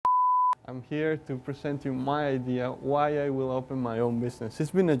I'm here to present you my idea why I will open my own business. It's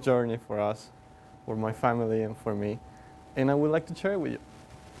been a journey for us, for my family and for me, and I would like to share it with you.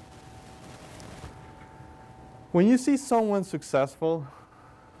 When you see someone successful,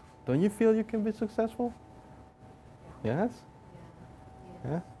 don't you feel you can be successful? Yes?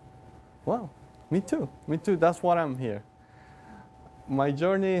 Yeah. Well, me too. Me too. That's what I'm here. My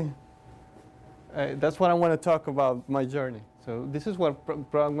journey, that's what I want to talk about, my journey. So this is what I'm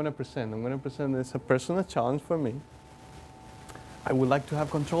going to present. I'm going to present this as a personal challenge for me. I would like to have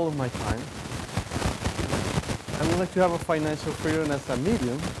control of my time. I would like to have a financial freedom as a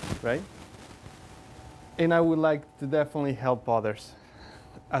medium, right? And I would like to definitely help others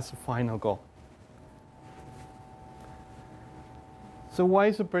as a final goal. So why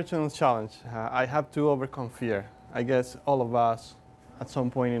is a personal challenge? I have to overcome fear. I guess all of us at some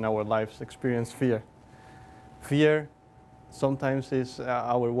point in our lives experience fear. Fear sometimes is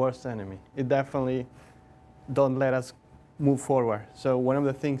our worst enemy. It definitely don't let us move forward. So one of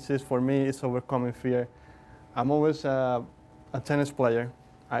the things is for me is overcoming fear. I'm always a tennis player.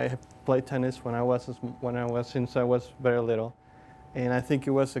 I played tennis since I was very little, and I think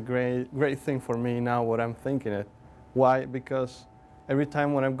it was a great thing for me now. What I'm thinking it, why? Because every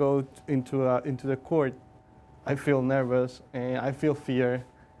time when I go into the court, I feel nervous and I feel fear,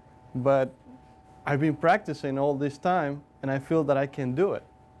 but I've been practicing all this time and I feel that I can do it.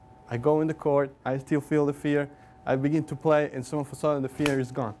 I go in the court, I still feel the fear, I begin to play, and all of a sudden the fear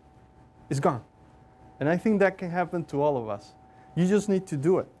is gone. It's gone. And I think that can happen to all of us. You just need to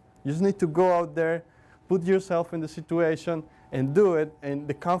do it. You just need to go out there, put yourself in the situation and do it, and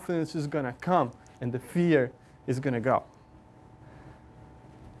the confidence is gonna come and the fear is gonna go.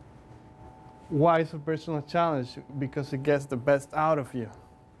 Why is a personal challenge? Because it gets the best out of you.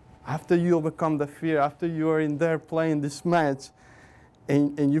 After you overcome the fear, after you are in there playing this match,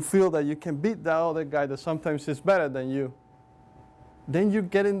 and you feel that you can beat the other guy that sometimes is better than you, then you're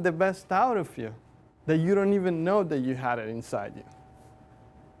getting the best out of you, that you don't even know that you had it inside you.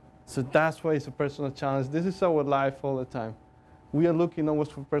 So that's why it's a personal challenge. This is our life all the time. We are looking always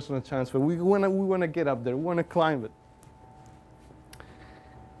for personal challenge, but we want to get up there. We want to climb it.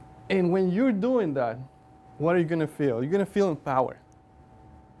 And when you're doing that, what are you going to feel? You're going to feel empowered.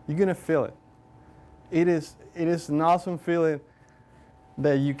 You're going to feel it. It is an awesome feeling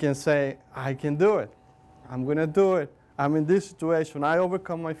that you can say, I can do it. I'm going to do it. I'm in this situation. I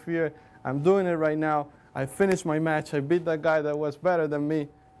overcome my fear. I'm doing it right now. I finished my match. I beat that guy that was better than me.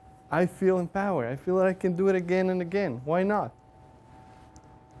 I feel empowered. I feel that I can do it again and again. Why not?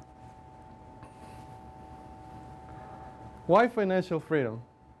 Why financial freedom?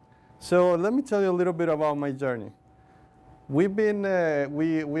 So let me tell you a little bit about my journey. We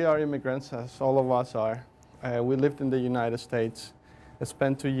are immigrants, as all of us are. We lived in the United States. I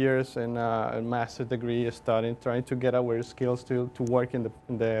spent 2 years in a master's degree studying, trying to get our skills to work in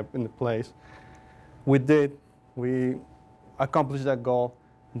the place. We did. We accomplished that goal.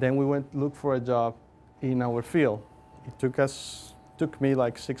 Then we went to look for a job in our field. It took me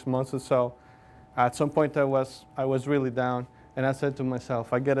like 6 months or so. At some point I was really down, and I said to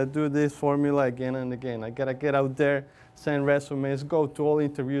myself, I gotta do this formula again and again. I gotta get out there, send resumes, go to all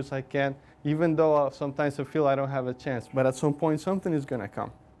interviews I can, even though sometimes I feel I don't have a chance. But at some point something is gonna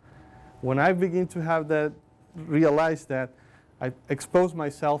come. When I begin to have that, realize that, I exposed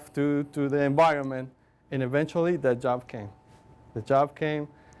myself to the environment, and eventually that job came. The job came,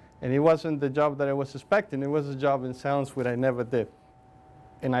 and it wasn't the job that I was expecting. It was a job in sales which I never did.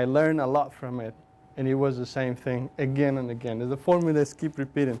 And I learned a lot from it. And it was the same thing again and again. The formulas keep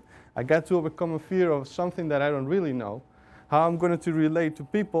repeating. I got to overcome a fear of something that I don't really know. How I'm going to relate to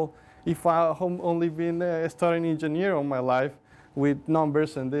people if I've only been a starting engineer all my life with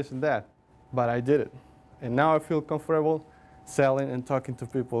numbers and this and that. But I did it. And now I feel comfortable selling and talking to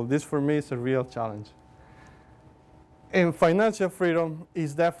people. This for me is a real challenge. And financial freedom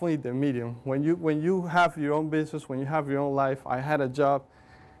is definitely the medium. When you have your own business, when you have your own life, I had a job,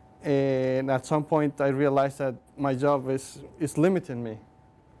 and at some point I realized that my job is limiting me.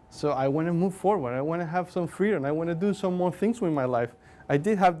 So I want to move forward. I want to have some freedom. I want to do some more things with my life. I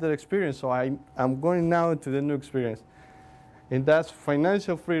did have that experience, so I'm going now into the new experience. And that's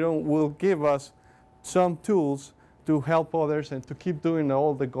financial freedom will give us some tools to help others and to keep doing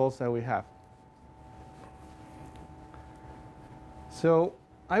all the goals that we have. So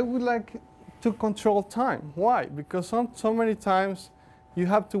I would like to control time. Why? Because so many times you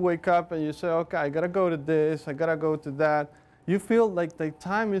have to wake up and you say, okay, I gotta go to this, I gotta go to that. You feel like the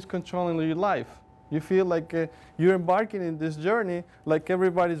time is controlling your life. You feel like you're embarking in this journey like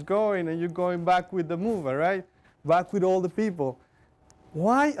everybody's going, and you're going back with the mover, right? Back with all the people.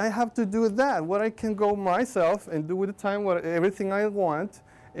 Why I have to do that? What I can go myself and do with the time everything I want,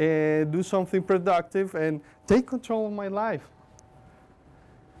 and do something productive and take control of my life.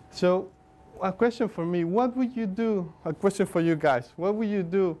 So a question for me, what would you do, a question for you guys, what would you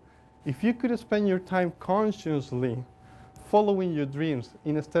do if you could spend your time consciously following your dreams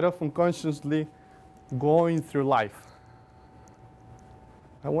instead of unconsciously going through life?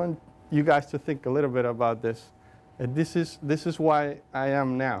 I want you guys to think a little bit about this. And this is why I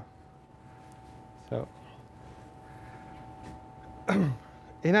am now. So,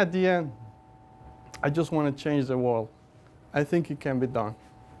 and at the end, I just want to change the world. I think it can be done.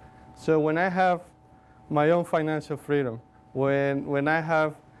 So when I have my own financial freedom, when I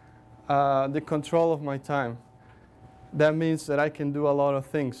have the control of my time, that means that I can do a lot of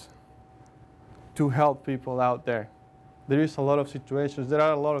things to help people out there. There are a lot of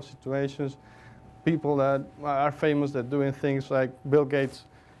situations, people that are famous that doing things like Bill Gates.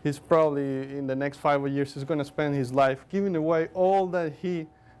 He's probably in the next 5 years, he's going to spend his life giving away all that he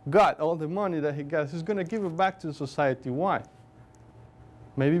got, all the money that he got. He's going to give it back to society. Why?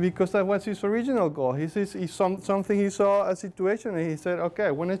 Maybe because that was his original goal. Something he saw a situation and he said, okay,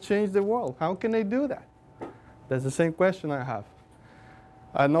 I want to change the world. How can I do that? That's the same question I have.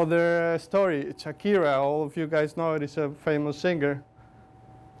 Another story, Shakira, all of you guys know it, is a famous singer.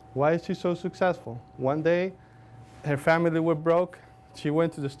 Why is she so successful? One day, her family were broke. She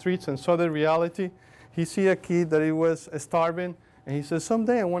went to the streets and saw the reality. He see a kid that he was starving, and he said,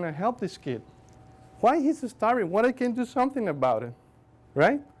 someday I want to help this kid. Why he's starving? What I can do something about it,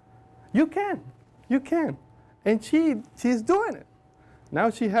 right? You can. And she's doing it. Now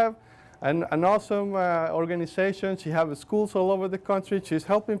she have an awesome organization. She have schools all over the country. She's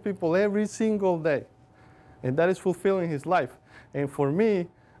helping people every single day. And that is fulfilling his life. And for me,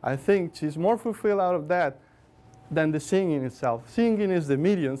 I think she's more fulfilled out of that than the singing itself. Singing is the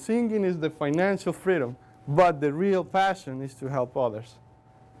medium. Singing is the financial freedom. But the real passion is to help others.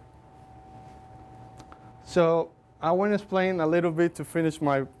 So I want to explain a little bit to finish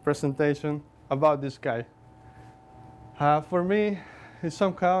my presentation about this guy. For me, he's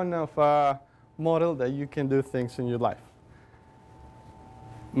some kind of a model that you can do things in your life.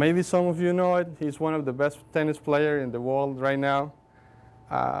 Maybe some of you know it. He's one of the best tennis players in the world right now.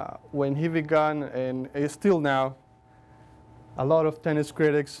 When he began, and is still now, a lot of tennis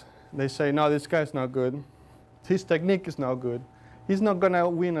critics, they say, no, this guy's not good. His technique is not good. He's not going to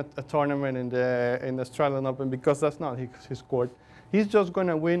win a tournament in the Australian Open because that's not his court. He's just going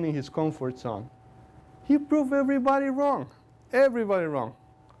to win in his comfort zone. He proved everybody wrong. Everybody wrong.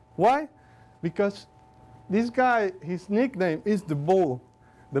 Why? Because this guy, his nickname is the Bull.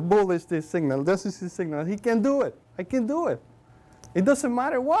 The Bull is this signal. This is his signal. He can do it. I can do it. It doesn't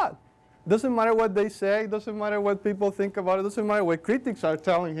matter what. It doesn't matter what they say. It doesn't matter what people think about it. It doesn't matter what critics are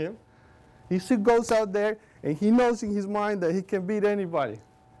telling him. He still goes out there and he knows in his mind that he can beat anybody.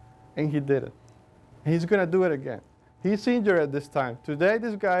 And he did it. And he's going to do it again. He's injured at this time. Today,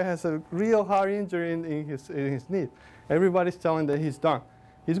 this guy has a real hard injury in his knee. Everybody's telling that he's done.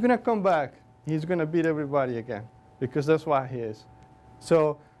 He's going to come back. He's going to beat everybody again because that's what he is.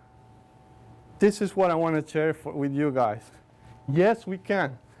 So this is what I want to share with you guys. Yes, we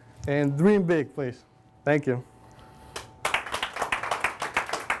can. And dream big, please. Thank you.